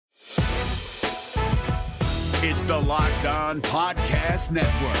It's the Locked On Podcast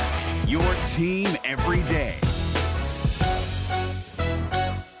Network, your team every day.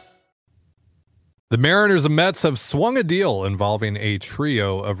 The Mariners and Mets have swung a deal involving a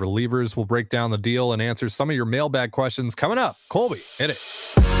trio of relievers. We'll break down the deal and answer some of your mailbag questions coming up. Colby, hit it.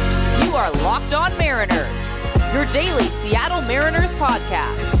 You are Locked On Mariners, your daily Seattle Mariners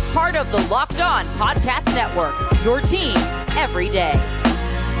podcast. Part of the Locked On Podcast Network, your team every day.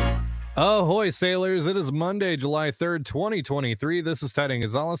 Ahoy, sailors. It is Monday, July 3rd, 2023. This is Ted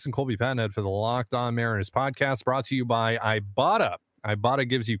Gonzalez and Colby Patnett for the Locked On Mariners podcast, brought to you by Ibotta. Ibotta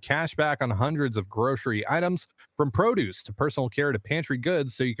gives you cash back on hundreds of grocery items, from produce to personal care to pantry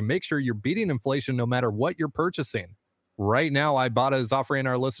goods, so you can make sure you're beating inflation no matter what you're purchasing. Right now, Ibotta is offering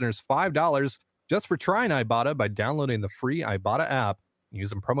our listeners $5 just for trying Ibotta by downloading the free Ibotta app and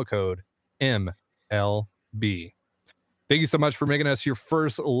using promo code MLB. Thank you so much for making us your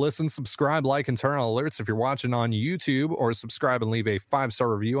first listen. Subscribe, like, and turn on alerts if you're watching on YouTube, or subscribe and leave a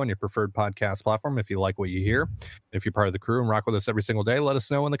 5-star review on your preferred podcast platform if you like what you hear. And if you're part of the crew and rock with us every single day, let us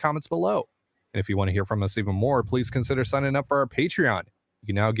know in the comments below. And if you want to hear from us even more, please consider signing up for our Patreon. You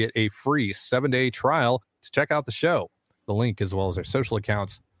can now get a free 7-day trial to check out the show. The link, as well as our social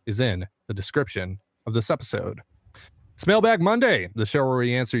accounts, is in the description of this episode. It's Mailbag Monday, the show where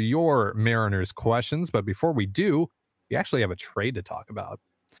we answer your Mariners questions. But before we do, we actually have a trade to talk about.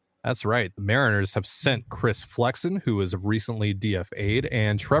 That's right. The Mariners have sent Chris Flexen, who was recently DFA'd,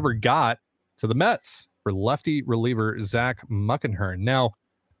 and Trevor Gott to the Mets for lefty reliever Zach Muckenhirn. Now,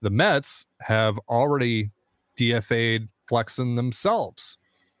 the Mets have already DFA'd Flexen themselves,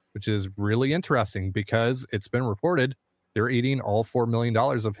 which is really interesting because it's been reported they're eating all $4 million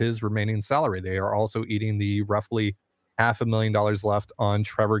of his remaining salary. They are also eating the roughly $500,000 left on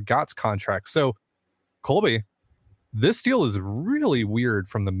Trevor Gott's contract. So, Colby, this deal is really weird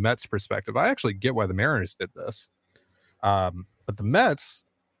from the Mets' perspective. I actually get why the Mariners did this. But the Mets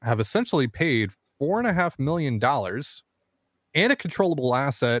have essentially paid $4.5 million and a controllable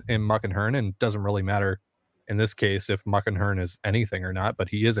asset in Muckenhirn, and it doesn't really matter in this case if Muckenhirn is anything or not, but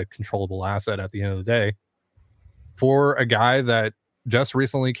he is a controllable asset at the end of the day, for a guy that just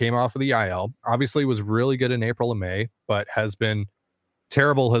recently came off of the IL, obviously was really good in April and May, but has been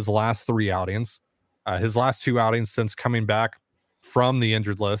terrible his last 3 outings. His last 2 outings since coming back from the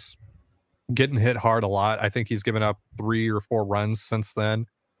injured list, getting hit hard a lot. I think he's given up 3 or 4 runs since then.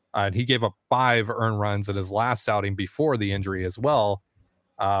 And he gave up 5 earned runs in his last outing before the injury as well.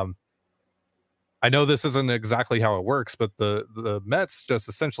 I know this isn't exactly how it works, but the Mets just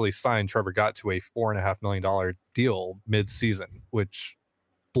essentially signed Trevor Gott to a $4.5 million deal mid-season, which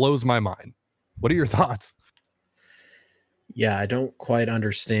blows my mind. What are your thoughts? Yeah, I don't quite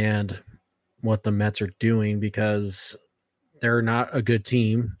understand what the Mets are doing, because they're not a good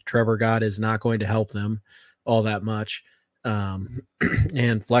team. Trevor Gott is not going to help them all that much.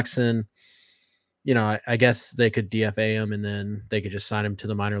 And Flexen, I guess they could DFA him and then they could just sign him to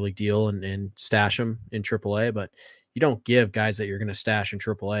the minor league deal and stash him in AAA. But you don't give guys that you're going to stash in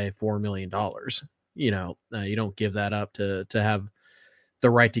AAA $4 million. You don't give that up to have the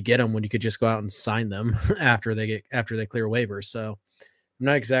right to get them when you could just go out and sign them after they clear waivers. So I'm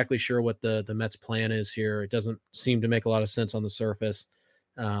not exactly sure what the Mets plan is here. It doesn't seem to make a lot of sense on the surface.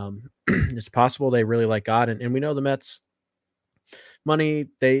 It's possible they really like God, and we know the Mets money,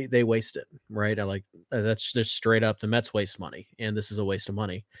 they waste it, right? That's just straight up, the Mets waste money, and this is a waste of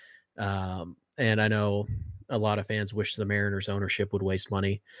money. And I know a lot of fans wish the Mariners ownership would waste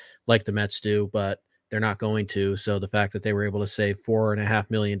money like the Mets do, but they're not going to. So the fact that they were able to save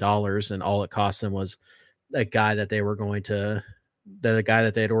 $4.5 million and all it cost them was a guy that they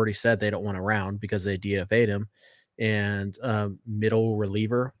had already said they don't want around because they DFA'd him, and middle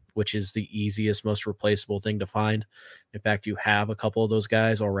reliever, which is the easiest, most replaceable thing to find. In fact, you have a couple of those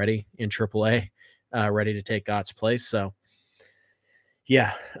guys already in AAA ready to take Gott's place. So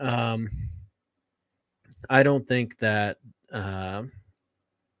yeah, I don't think that I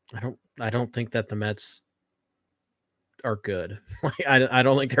don't think that the Mets are good. I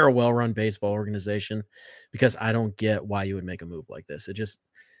don't think they're a well-run baseball organization, because I don't get why you would make a move like this.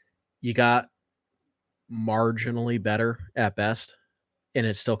 You got marginally better at best, and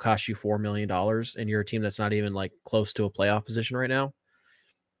it still costs you $4 million, and you're a team that's not even like close to a playoff position right now.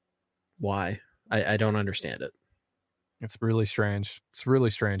 Why? I don't understand it. It's really strange.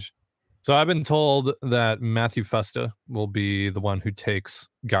 So I've been told that Matthew Festa will be the one who takes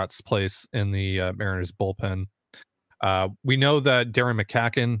Gott's place in the Mariners bullpen. We know that Darren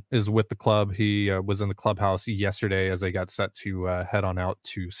McCacken is with the club. He was in the clubhouse yesterday as they got set to head on out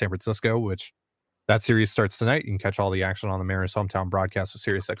to San Francisco, which that series starts tonight. You can catch all the action on the Mariners hometown broadcast with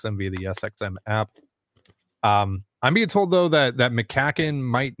SiriusXM via the SXM app. I'm being told though that McCacken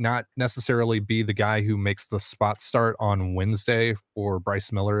might not necessarily be the guy who makes the spot start on Wednesday for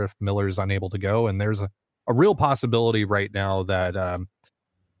Bryce Miller if Miller is unable to go, and there's a real possibility right now that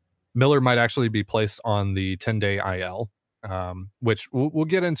Miller might actually be placed on the 10-day IL, which we'll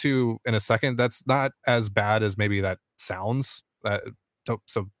get into in a second. That's not as bad as maybe that sounds.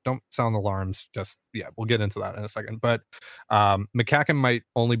 So don't sound alarms. We'll get into that in a second. But McCacken might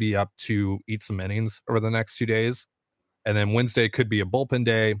only be up to eat some innings over the next 2 days. And then Wednesday could be a bullpen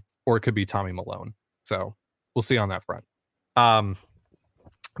day, or it could be Tommy Malone. So we'll see on that front.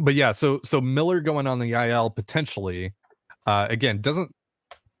 But yeah, so Miller going on the IL potentially, again,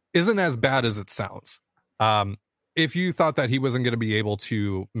 isn't as bad as it sounds. If you thought that he wasn't going to be able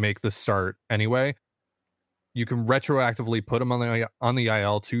to make the start anyway, you can retroactively put him on the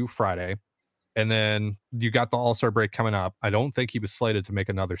IL to Friday, and then you got the All-Star break coming up. I don't think he was slated to make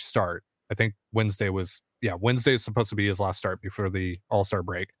another start. I think Wednesday is supposed to be his last start before the All-Star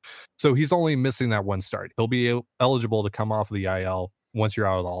break. So he's only missing that one start. He'll be eligible to come off of the IL once you're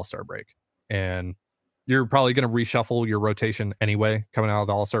out of the All-Star break. And you're probably going to reshuffle your rotation anyway coming out of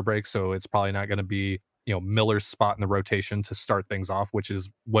the All-Star break. So it's probably not going to be, Miller's spot in the rotation to start things off, which is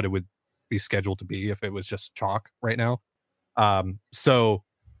what it would be scheduled to be if it was just chalk right now. So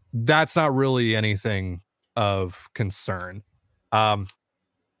that's not really anything of concern.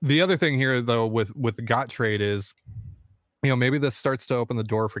 The other thing here, though, with the Gott trade is, maybe this starts to open the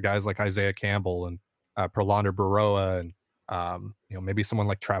door for guys like Isaiah Campbell and Prolander Baroa and, maybe someone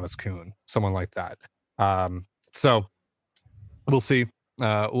like Travis Kuhn, someone like that. So we'll see.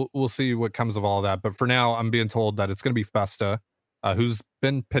 We'll see what comes of all that. But for now, I'm being told that it's going to be Festa, who's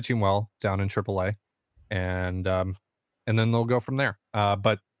been pitching well down in AAA, and then they'll go from there.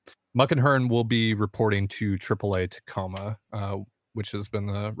 But Muckenhirn will be reporting to AAA Tacoma, which has been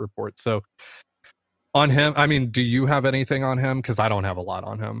the report. So on him, I mean, do you have anything on him? Because I don't have a lot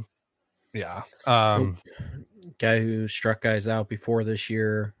on him. Yeah. Guy who struck guys out before this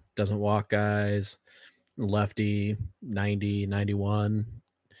year, doesn't walk guys, lefty, 90, 91.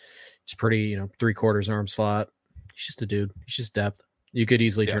 It's pretty, 3/4 arm slot. He's just a dude. He's just depth. You could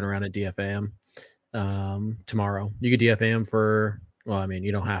easily turn around and DFA him tomorrow. You could DFA him for,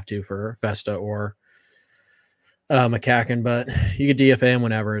 you don't have to for Festa or McCacken, but you could DFA him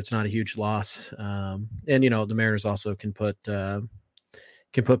whenever. It's not a huge loss. And the Mariners also can put Penn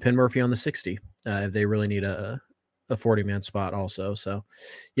Murphy on the 60 if they really need a 40-man spot also. So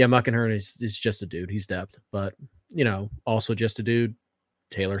yeah, Muckenhirn is just a dude. He's depth, but also just a dude.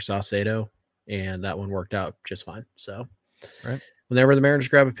 Taylor Saucedo, and that one worked out just fine. So right, whenever the Mariners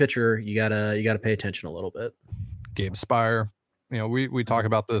grab a pitcher, you gotta pay attention a little bit. Gabe Spire, we talk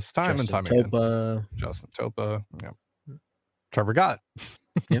about this time and time again. Justin Topa, Trevor Gott.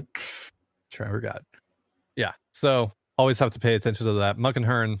 Yep. Trevor Gott. Yeah. So always have to pay attention to that.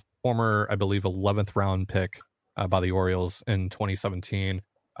 Muckenhirn, former, I believe, 11th round pick by the Orioles in 2017,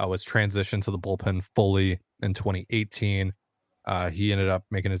 was transitioned to the bullpen fully in 2018. He ended up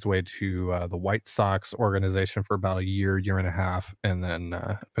making his way to the White Sox organization for about a year and a half, and then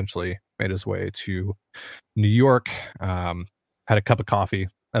eventually made his way to New York. Had a cup of coffee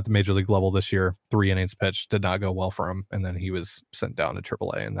at the major league level this year. 3 innings pitched, did not go well for him, and then he was sent down to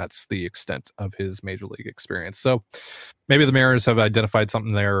AAA, and that's the extent of his major league experience. So maybe the Mariners have identified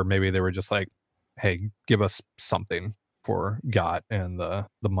something there, or maybe they were just like, hey, give us something for Gott and the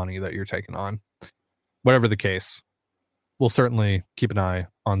money that you're taking on. Whatever the case, we'll certainly keep an eye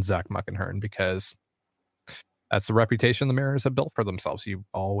on Zach Muckenhirn, because that's the reputation the Mariners have built for themselves. You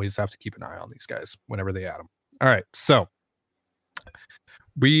always have to keep an eye on these guys whenever they add them. All right, so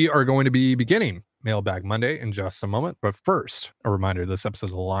we are going to be beginning Mailbag Monday in just a moment. But first, a reminder, this episode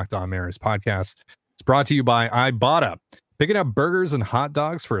of the Locked On Mariners podcast is brought to you by Ibotta. Picking up burgers and hot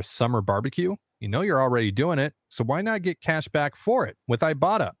dogs for a summer barbecue? You're already doing it, so why not get cash back for it with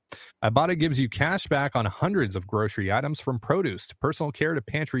Ibotta? Ibotta gives you cash back on hundreds of grocery items, from produce to personal care to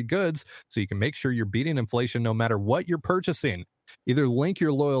pantry goods, so you can make sure you're beating inflation no matter what you're purchasing. Either link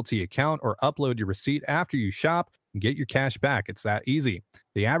your loyalty account or upload your receipt after you shop and get your cash back. It's that easy.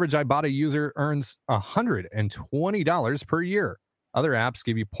 The average Ibotta user earns $120 per year. Other apps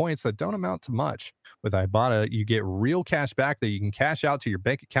give you points that don't amount to much. With Ibotta, you get real cash back that you can cash out to your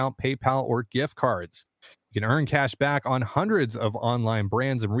bank account, PayPal, or gift cards. You can earn cash back on hundreds of online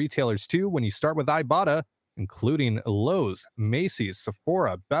brands and retailers too when you start with Ibotta, including Lowe's, Macy's,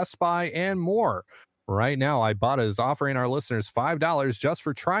 Sephora, Best Buy, and more. Right now, Ibotta is offering our listeners $5 just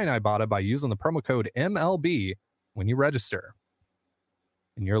for trying Ibotta by using the promo code MLB when you register.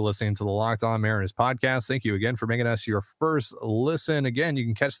 and you're listening to the Locked On Mariners podcast. Thank you again for making us your first listen. Again, you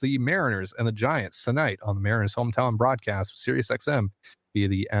can catch the Mariners and the Giants tonight on the Mariners hometown broadcast with SiriusXM via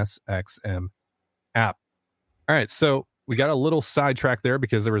the SXM app. All right, so we got a little sidetrack there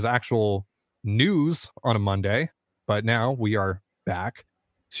because there was actual news on a Monday, but now we are back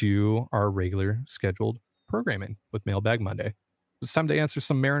to our regular scheduled programming with Mailbag Monday. It's time to answer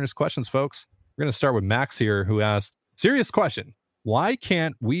some Mariners questions, folks. We're going to start with Max here, who asked, serious question. Why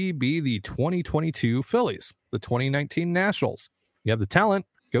can't we be the 2022 Phillies, the 2019 Nationals? You have the talent.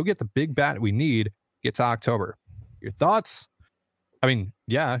 Go get the big bat we need. Get to October. Your thoughts? I mean,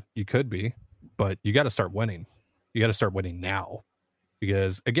 yeah, you could be, but you got to start winning. You got to start winning now.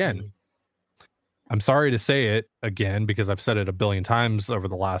 Because, again, I'm sorry to say it again, because I've said it a billion times over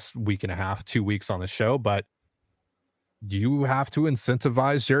the last week and a half, 2 weeks on the show, but you have to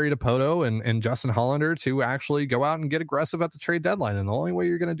incentivize Jerry Dipoto and Justin Hollander to actually go out and get aggressive at the trade deadline. And the only way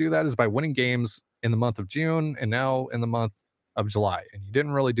you're going to do that is by winning games in the month of June and now in the month of July. And you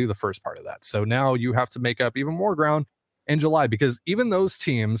didn't really do the first part of that. So now you have to make up even more ground in July, because even those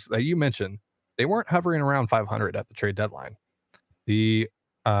teams that you mentioned, they weren't hovering around 500 at the trade deadline. The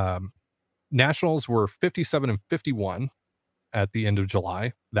Nationals were 57-51 at the end of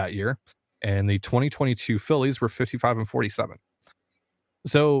July that year. And the 2022 Phillies were 55-47.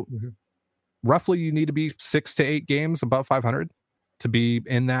 So roughly you need to be 6 to 8 games above 500 to be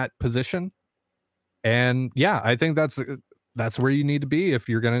in that position. And yeah, I think that's where you need to be if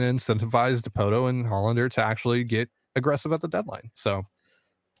you're going to incentivize Dipoto and Hollander to actually get aggressive at the deadline. So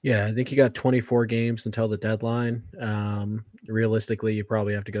yeah, I think you got 24 games until the deadline. Realistically, you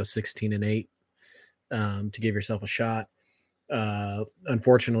probably have to go 16-8 to give yourself a shot.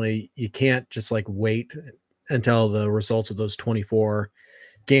 Unfortunately, you can't just like wait until the results of those 24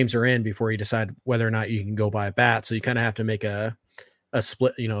 games are in before you decide whether or not you can go buy a bat. So you kind of have to make a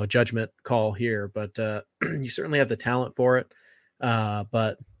split, a judgment call here, but you certainly have the talent for it.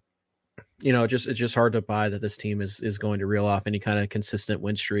 But it's just hard to buy that this team is going to reel off any kind of consistent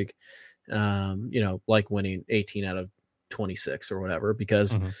win streak, like winning 18 out of 26 or whatever,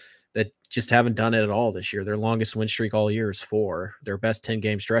 because that just haven't done it at all this year. Their longest win streak all year is 4. Their best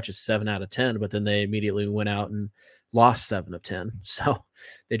 10-game stretch is 7 out of 10, but then they immediately went out and lost 7 of 10. So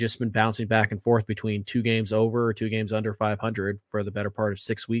they've just been bouncing back and forth between 2 games over or 2 games under 500 for the better part of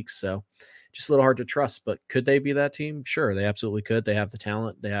 6 weeks. So just a little hard to trust, but could they be that team? Sure, they absolutely could. They have the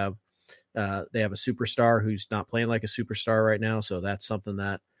talent. They have a superstar who's not playing like a superstar right now. So that's something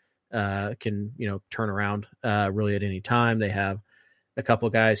that can, turn around really at any time. They have a couple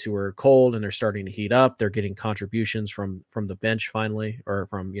of guys who are cold and they're starting to heat up. They're getting contributions from the bench finally, or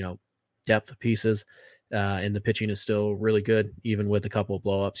from, depth pieces. And the pitching is still really good, even with a couple of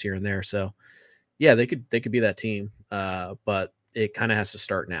blow-ups here and there. So yeah, they could be that team. But it kind of has to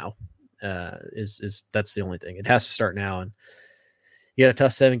start now. That's the only thing. It has to start now. And you got a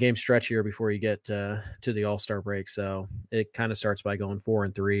tough 7-game stretch here before you get to the All-Star break. So it kind of starts by going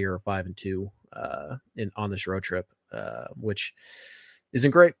 4-3 or 5-2 on this road trip, which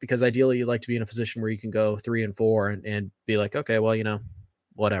isn't great, because ideally you'd like to be in a position where you can go 3-4 and be like, okay, well,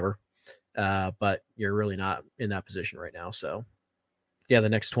 whatever. But you're really not in that position right now. So yeah, the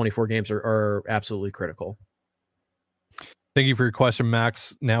next 24 games are absolutely critical. Thank you for your question,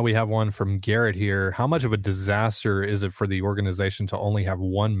 Max. Now we have one from Garrett here. How much of a disaster is it for the organization to only have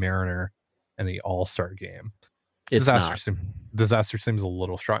one Mariner in the All-Star game? Disaster seems a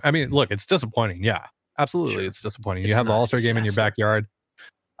little strong. I mean, look, it's disappointing. Yeah, absolutely. Sure. It's disappointing. You have the All-Star game in your backyard.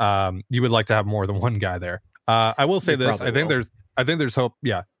 You would like to have more than one guy there. I will say this. I think there's hope.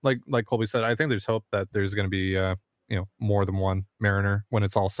 Yeah. Like Colby said, I think there's hope that there's going to be, more than one Mariner when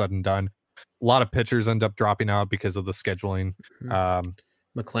it's all said and done. A lot of pitchers end up dropping out because of the scheduling.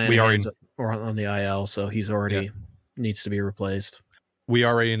 McClanahan's on the IL, so he's already needs to be replaced. We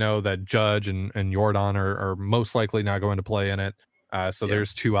already know that Judge and Jordan are most likely not going to play in it.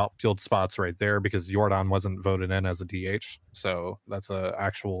 There's 2 outfield spots right there, because Jordan wasn't voted in as a DH. So that's a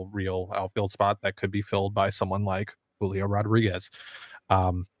actual real outfield spot that could be filled by someone like Julio Rodriguez.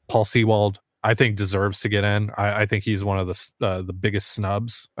 Paul Sewald, I think, deserves to get in. I think he's one of the biggest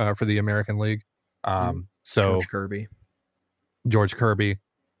snubs for the American League. George Kirby,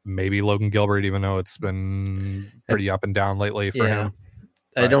 maybe Logan Gilbert, even though it's been pretty up and down lately for him.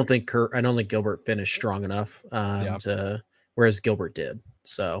 I don't think Gilbert finished strong enough whereas Gilbert did.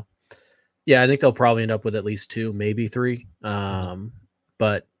 So yeah, I think they'll probably end up with at least 2, maybe 3.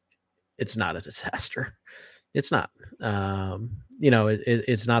 But it's not a disaster. It's not.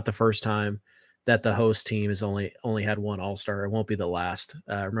 It's not the first time that the host team has only had one All-Star. It won't be the last.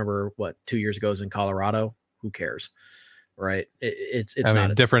 Remember 2 years ago was in Colorado? Who cares? right? It's I mean,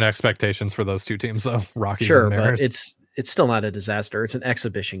 not different expectations for those two teams, though. Rockies sure, and Mariners. but it's still not a disaster. It's an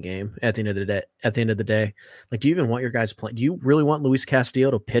exhibition game at the end of the day. At the end of the day, like, do you even want your guys playing? Do you really want Luis Castillo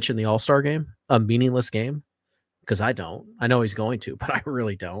to pitch in the All-Star game, a meaningless game? Because I don't. I know he's going to, but I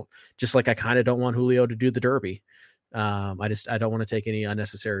really don't. Just like I kind of don't want Julio to do the Derby. I don't want to take any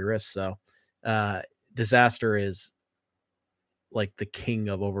unnecessary risks. So, disaster is like the king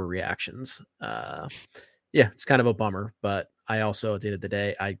of overreactions. Yeah, it's kind of a bummer, but I also, at the end of the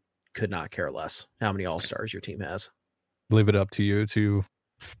day, I could not care less how many All-Stars your team has. Leave it up to you to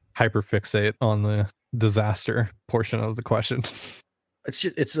hyperfixate on the disaster portion of the question. It's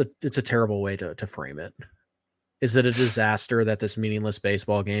a terrible way to frame it. Is it a disaster that this meaningless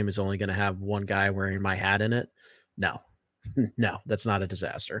baseball game is only going to have one guy wearing my hat in it? No, no, that's not a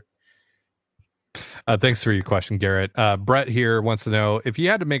disaster. Thanks for your question, Garrett. Brett here wants to know, if you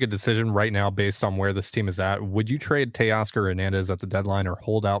had to make a decision right now based on where this team is at, would you trade Teoscar Hernandez at the deadline or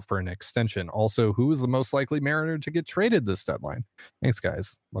hold out for an extension? Also, who is the most likely Mariner to get traded this deadline? Thanks,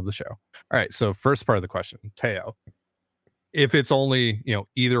 guys. Love the show. All right, so first part of the question, Teo. If it's only,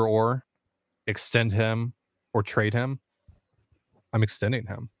 either or, extend him or trade him, I'm extending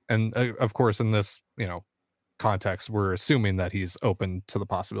him. And of course, in this, context, we're assuming that he's open to the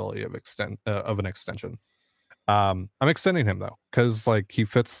possibility of an extension. I'm extending him though, because he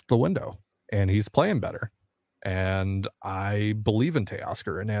fits the window and he's playing better, and I believe in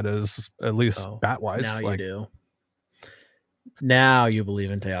Teoscar Hernandez, at least bat wise. Now you do. Now you believe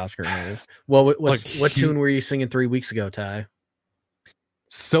in Teoscar Hernandez. Well, what tune were you singing 3 weeks ago, Ty?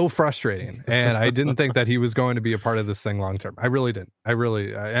 So frustrating, and I didn't think that he was going to be a part of this thing long term. I really didn't. I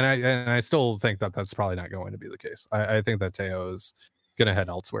really, and I still think that that's probably not going to be the case. I think that Teo is going to head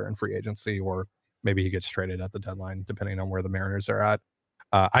elsewhere in free agency, or maybe he gets traded at the deadline, depending on where the Mariners are at.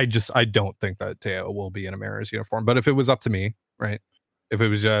 I don't think that Teo will be in a Mariners uniform. But if it was up to me, right? If it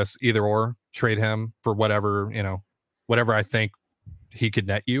was just either or, trade him for whatever I think he could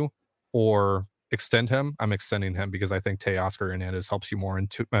net you, or extend him, I'm extending him, because I think Teoscar Hernandez helps you more in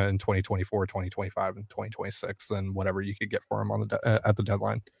 2024, 2025, and 2026 than whatever you could get for him on at the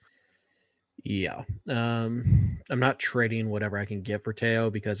deadline. Yeah. I'm not trading whatever I can get for Teo,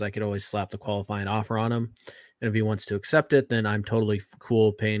 because I could always slap the qualifying offer on him. And if he wants to accept it, then I'm totally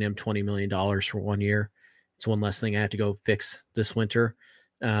cool paying him $20 million for 1 year. It's one less thing I have to go fix this winter.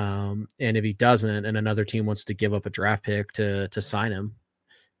 And if he doesn't, and another team wants to give up a draft pick to sign him,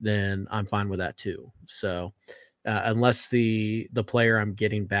 then I'm fine with that too. So unless the player I'm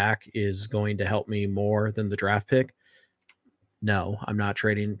getting back is going to help me more than the draft pick, no, I'm not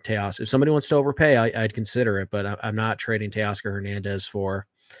trading Teos. If somebody wants to overpay, I'd consider it, but I'm not trading Teoscar Hernandez for,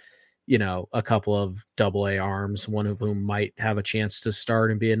 a couple of AA arms, one of whom might have a chance to start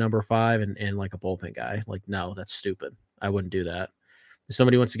and be a number 5 and like a bullpen guy. No, that's stupid. I wouldn't do that. If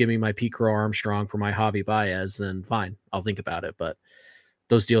somebody wants to give me my Pete Crow Armstrong for my Javi Baez, then fine, I'll think about it. But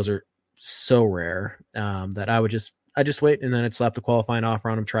those deals are so rare that I just wait, and then I'd slap the qualifying offer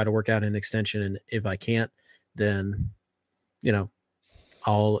on him, try to work out an extension. And if I can't, then,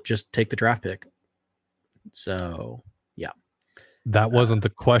 I'll just take the draft pick. So, yeah. That wasn't the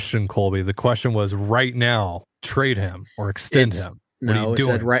question, Colby. The question was right now, trade him or extend him. No, it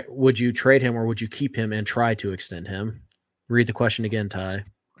said, right. Would you trade him or would you keep him and try to extend him? Read the question again, Ty.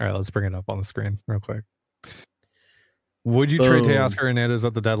 All right, let's bring it up on the screen real quick. Would you trade Teoscar Hernandez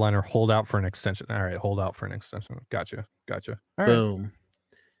at the deadline or hold out for an extension? All right, hold out for an extension. Gotcha. All right. Boom.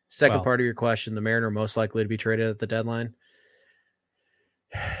 Second part of your question, the Mariner most likely to be traded at the deadline?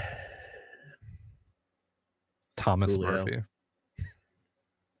 Thomas Julio. Murphy.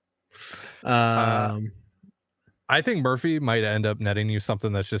 I think Murphy might end up netting you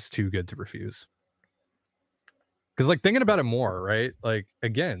something that's just too good to refuse. Because thinking about it more, right?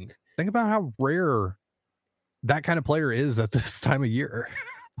 Again, think about how rare that kind of player is at this time of year.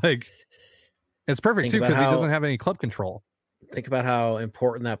 It's perfect too, because he doesn't have any club control. Think about how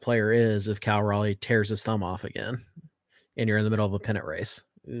important that player is if Cal Raleigh tears his thumb off again and you're in the middle of a pennant race.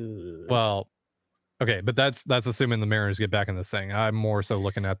 Ugh. Well, okay, but that's assuming the Mariners get back in this thing. I'm more so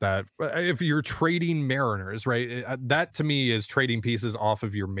looking at that. If you're trading Mariners, right, that to me is trading pieces off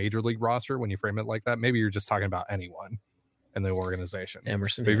of your major league roster when you frame it like that. Maybe you're just talking about anyone in the organization.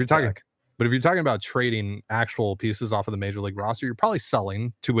 Emerson. But if you're talking about trading actual pieces off of the major league roster, you're probably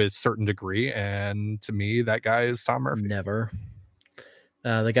selling to a certain degree. And to me, that guy is Tom Murphy. Never.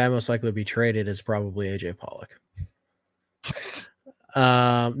 The guy most likely to be traded is probably AJ Pollock.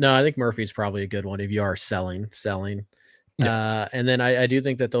 No, I think Murphy's probably a good one if you are selling. Yeah. And then I do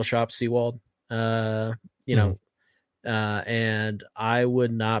think that they'll shop Seawald. And I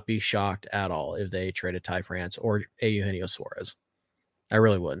would not be shocked at all if they traded Ty France or Eugenio Suarez. I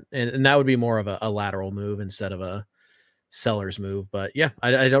really wouldn't. And that would be more of a lateral move instead of a seller's move. But yeah,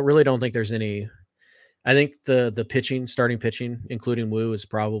 I don't think there's any. I think the pitching, starting pitching, including Wu, is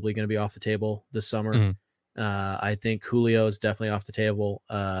probably going to be off the table this summer. Mhm. I think Julio is definitely off the table.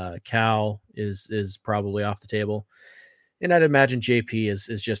 Cal is probably off the table. And I'd imagine JP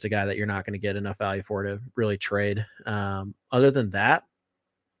is just a guy that you're not going to get enough value for to really trade. Other than that,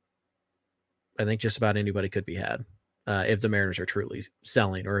 I think just about anybody could be had if the Mariners are truly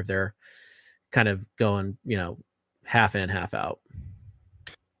selling or if they're kind of going, half in, half out.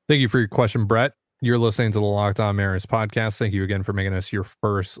 Thank you for your question, Brett. You're listening to the Locked On Mariners podcast. Thank you again for making us your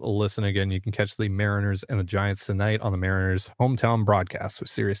first listen. Again, you can catch the Mariners and the Giants tonight on the Mariners hometown broadcast with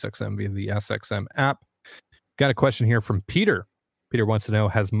SiriusXM via the SXM app. Got a question here from Peter. Peter wants to know,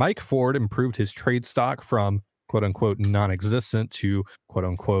 has Mike Ford improved his trade stock from quote unquote non-existent to quote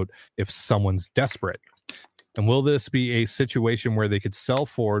unquote if someone's desperate? And will this be a situation where they could sell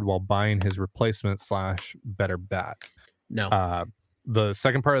Ford while buying his replacement / better bat? No. The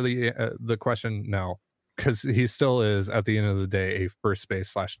second part of the question, no, because he still is at the end of the day a first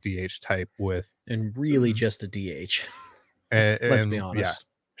base / DH type with, and really just a DH. Let's be honest.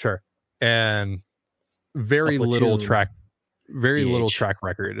 Yeah, sure, and very little track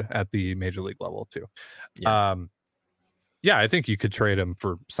record at the major league level too. Yeah. Yeah, I think you could trade him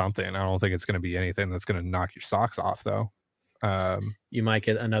for something. I don't think it's going to be anything that's going to knock your socks off, though. You might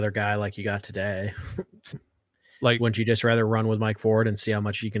get another guy like you got today. Like, wouldn't you just rather run with Mike Ford and see how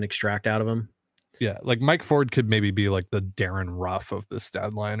much you can extract out of him? Yeah, like Mike Ford could maybe be like the Darren Ruff of this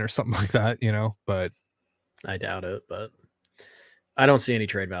deadline or something like that, but I doubt it. But I don't see any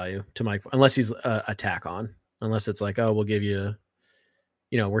trade value to Mike unless he's a tack on. Unless it's like, oh, we'll give you,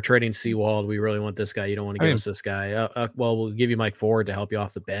 we're trading Seawald. We really want this guy. You don't want to give us this guy. Well, we'll give you Mike Ford to help you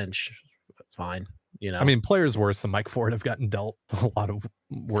off the bench. Fine. I mean, players worse than Mike Ford have gotten dealt. A lot of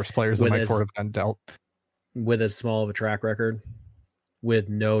worse players than Mike Ford have gotten dealt. With as small of a track record, with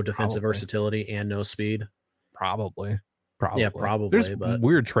no defensive versatility and no speed. Probably. Yeah, probably. There's but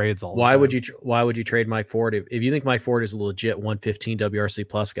weird trades all the time. Would why would you trade Mike Ford? If you think Mike Ford is a legit 115 WRC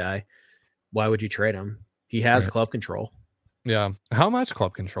plus guy, why would you trade him? He has club control. Yeah. How much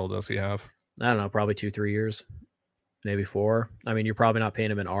club control does he have? I don't know, probably 2-3 years, maybe 4. I mean, you're probably not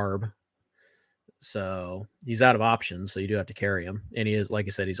paying him an ARB. So he's out of options. So you do have to carry him. And he is, like I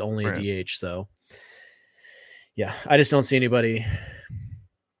said, he's only a DH. So yeah, I just don't see anybody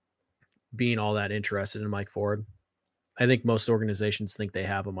being all that interested in Mike Ford. I think most organizations think they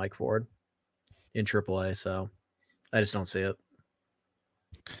have a Mike Ford in AAA. So I just don't see it.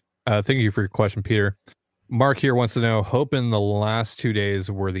 Thank you for your question, Peter. Mark here wants to know, hope in the last 2 days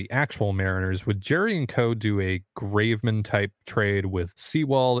were the actual Mariners. Would Jerry and Co. do a Graveman type trade with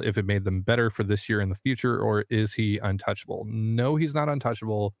Seawald if it made them better for this year and the future, or is he untouchable? No, he's not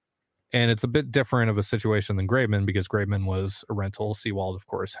untouchable. And it's a bit different of a situation than Graveman because Graveman was a rental. Seawald, of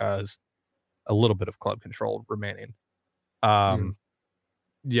course, has a little bit of club control remaining.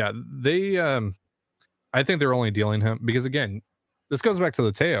 Yeah, they I think they're only dealing him because, again, this goes back to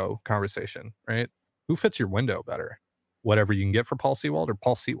the Teo conversation, right? Who fits your window better? Whatever you can get for Paul Seawald or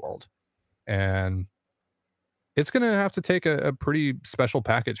Paul Seawald. And it's going to have to take a pretty special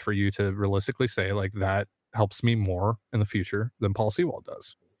package for you to realistically say, like, that helps me more in the future than Paul Seawald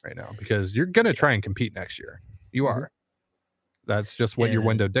does right now, because you're going to try and compete next year. You are. That's just what your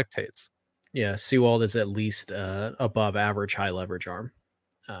window dictates. Yeah, Seawald is at least above average high leverage arm.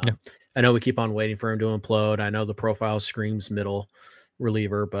 I know we keep on waiting for him to implode. I know the profile screams middle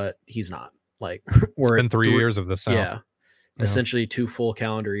reliever, but he's not. Like, it's been 3 years of this now. Yeah, essentially 2 full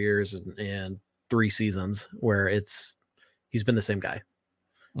calendar years and 3 seasons where he's been the same guy.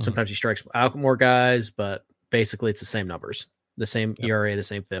 Sometimes he strikes out more guys, but basically it's the same numbers, the same ERA, the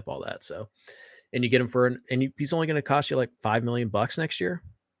same FIP, all that. So, and you get him he's only going to cost you like $5 million next year.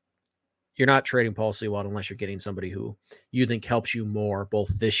 You're not trading Paul Seawald unless you're getting somebody who you think helps you more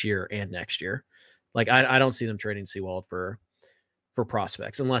both this year and next year. Like, I don't see them trading Seawald for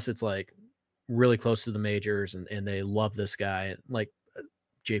prospects unless it's like really close to the majors and they love this guy, like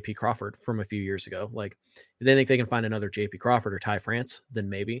JP Crawford from a few years ago. Like, if they think they can find another JP Crawford or Ty France, then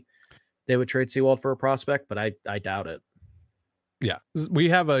maybe they would trade Seawald for a prospect, but I doubt it. Yeah. We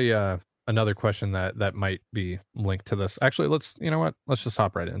have another question that might be linked to this. Actually, let's just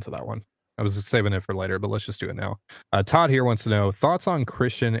hop right into that one. I was saving it for later, but let's just do it now. Todd here wants to know thoughts on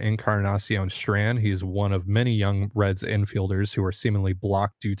Christian Encarnacion Strand. He's one of many young Reds infielders who are seemingly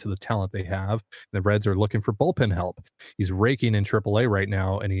blocked due to the talent they have. The Reds are looking for bullpen help. He's raking in AAA right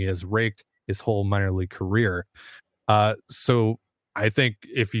now, and he has raked his whole minor league career. So I think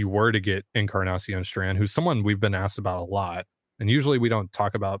if you were to get Encarnacion Strand, who's someone we've been asked about a lot, and usually we don't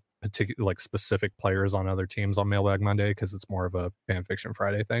talk about particular like specific players on other teams on Mailbag Monday because it's more of a Fan Fiction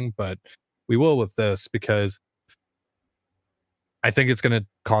Friday thing, but we will with this because I think it's going to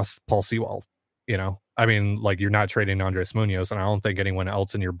cost Paul Sewald. You know, I mean, like you're not trading Andres Munoz, and I don't think anyone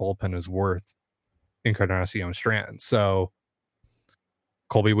else in your bullpen is worth Encarnacion Strand. So,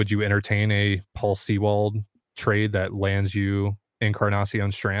 Colby, would you entertain a Paul Sewald trade that lands you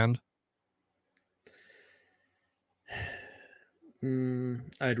Encarnacion Strand?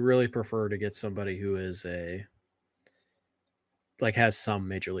 I'd really prefer to get somebody who is has some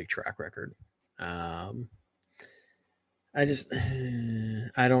major league track record. I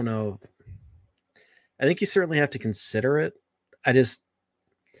don't know. I think you certainly have to consider it. If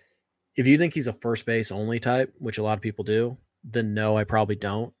you think he's a first base only type, which a lot of people do, then no, I probably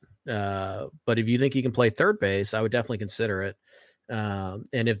don't. But if you think he can play third base, I would definitely consider it. And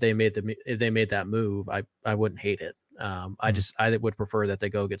if they made that move, I wouldn't hate it. I would prefer that they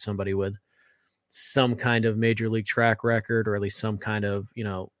go get somebody with some kind of major league track record, or at least some kind of,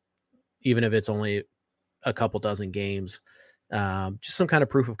 even if it's only a couple dozen games, just some kind of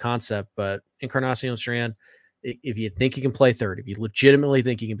proof of concept. But Encarnacion Strand, if you think he can play third, if you legitimately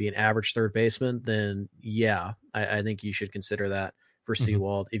think he can be an average third baseman, then yeah, I think you should consider that for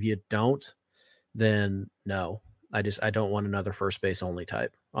Sewald. If you don't, then no. I don't want another first base only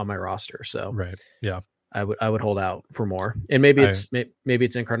type on my roster. So right, yeah, I would hold out for more, and maybe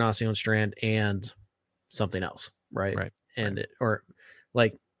it's Encarnacion Strand and something else, right? And or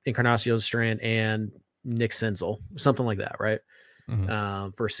like Encarnacion Strand and Nick Senzel, something like that, right?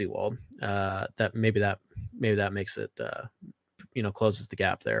 For Sewald, that makes it, closes the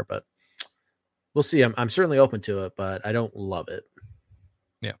gap there, but we'll see. I'm certainly open to it, but I don't love it.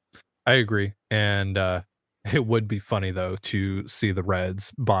 Yeah, I agree. And it would be funny though to see the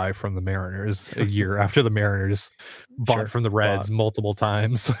Reds buy from the Mariners a year after the Mariners bought from the Reds multiple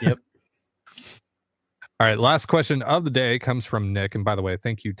times. Yep. All right. Last question of the day comes from Nick. And by the way,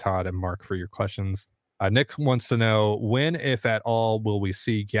 thank you, Todd and Mark, for your questions. Nick wants to know when, if at all, will we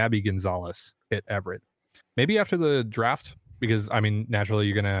see Gabby Gonzalez hit Everett? Maybe after the draft, because I mean, naturally,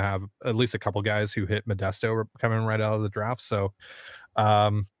 you're going to have at least a couple guys who hit Modesto coming right out of the draft. So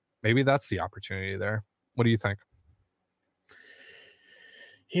maybe that's the opportunity there. What do you think?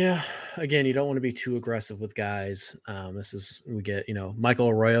 Yeah, again, you don't want to be too aggressive with guys. We get, Michael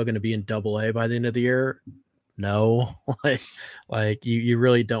Arroyo going to be in Double-A by the end of the year. No, like you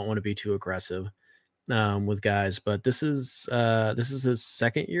really don't want to be too aggressive with guys, but this is his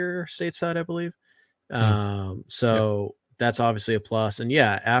second year stateside, I believe. So that's obviously a plus. And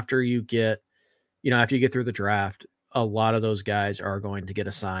yeah, after you get through the draft, a lot of those guys are going to get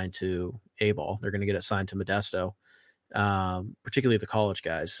assigned to A-ball. They're going to get assigned to Modesto, particularly the college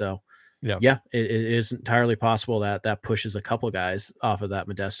guys. So it is entirely possible that pushes a couple guys off of that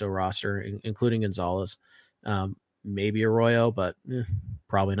Modesto roster, including Gonzalez, maybe Arroyo, but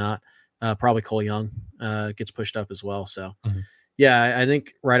probably not. Probably Cole Young gets pushed up as well. So I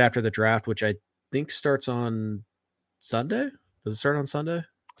think right after the draft, which I think starts on Sunday. Does it start on Sunday?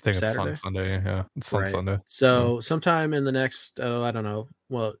 I think Saturday? It's on Sunday. Yeah, it's on Sunday. So sometime in the next, I don't know.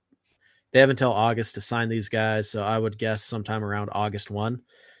 Well, they have until August to sign these guys. So I would guess sometime around August 1,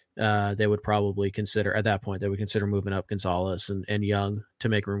 they would probably consider, at that point, they would consider moving up Gonzalez and Young to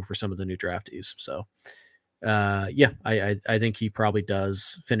make room for some of the new draftees. So I think he probably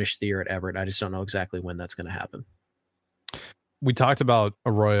does finish the year at Everett. I just don't know exactly when that's going to happen. We talked about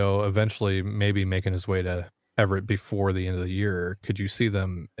Arroyo eventually maybe making his way to Everett before the end of the year. Could you see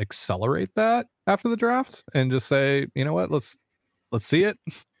them accelerate that after the draft and just say, you know what, let's see it?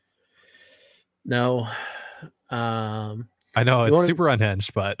 No. I know it's super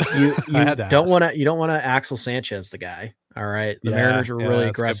unhinged, but you don't want to Axel Sanchez the guy. All right. The Mariners were really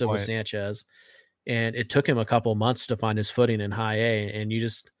aggressive with Sanchez, and it took him a couple months to find his footing in high A. And you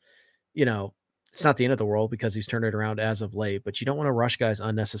just, it's not the end of the world because he's turned it around as of late, but you don't want to rush guys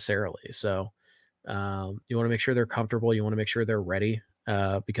unnecessarily. So you want to make sure they're comfortable. You want to make sure they're ready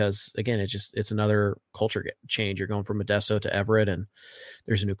because again, it's another culture change. You're going from Modesto to Everett, and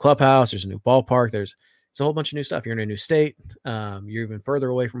there's a new clubhouse, there's a new ballpark, it's a whole bunch of new stuff. You're in a new state. You're even further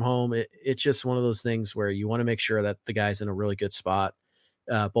away from home. It's just one of those things where you want to make sure that the guy's in a really good spot,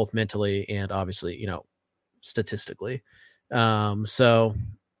 both mentally and obviously, statistically. So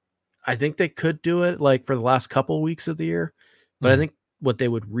I think they could do it like for the last couple weeks of the year, but I think what they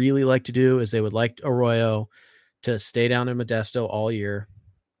would really like to do is they would like Arroyo to stay down in Modesto all year,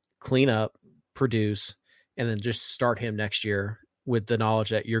 clean up, produce, and then just start him next year with the knowledge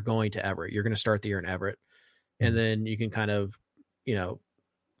that you're going to Everett. You're going to start the year in Everett. and then you can kind of,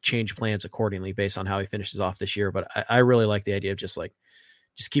 change plans accordingly based on how he finishes off this year. But I really like the idea of just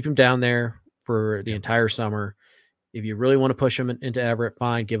keep him down there for the entire summer. If you really want to push him into Everett,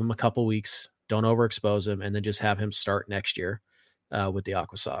 fine, give him a couple weeks, don't overexpose him, and then just have him start next year with the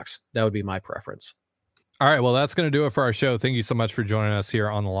Aqua Sox. That would be my preference. All right, well, that's going to do it for our show. Thank you so much for joining us here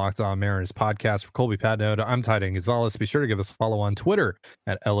on the Locked On Mariners podcast. For Colby Patnode, I'm Ty Dane Gonzalez. Be sure to give us a follow on Twitter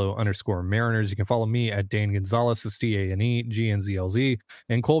at @LO_Mariners. You can follow me at Dane Gonzalez, that's DaneGNZLZ,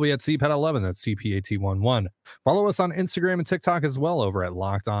 and Colby at CPAT11, that's CPAT11. Follow us on Instagram and TikTok as well over at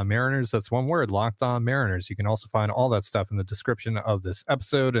Locked On Mariners. That's one word, Locked On Mariners. You can also find all that stuff in the description of this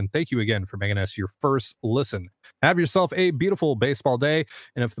episode. And thank you again for making us your first listen. Have yourself a beautiful baseball day.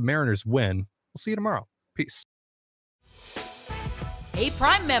 And if the Mariners win, we'll see you tomorrow. Peace. Hey,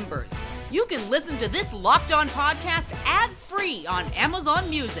 Prime members, you can listen to this Locked On podcast ad-free on Amazon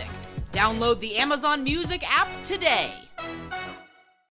Music. Download the Amazon Music app today.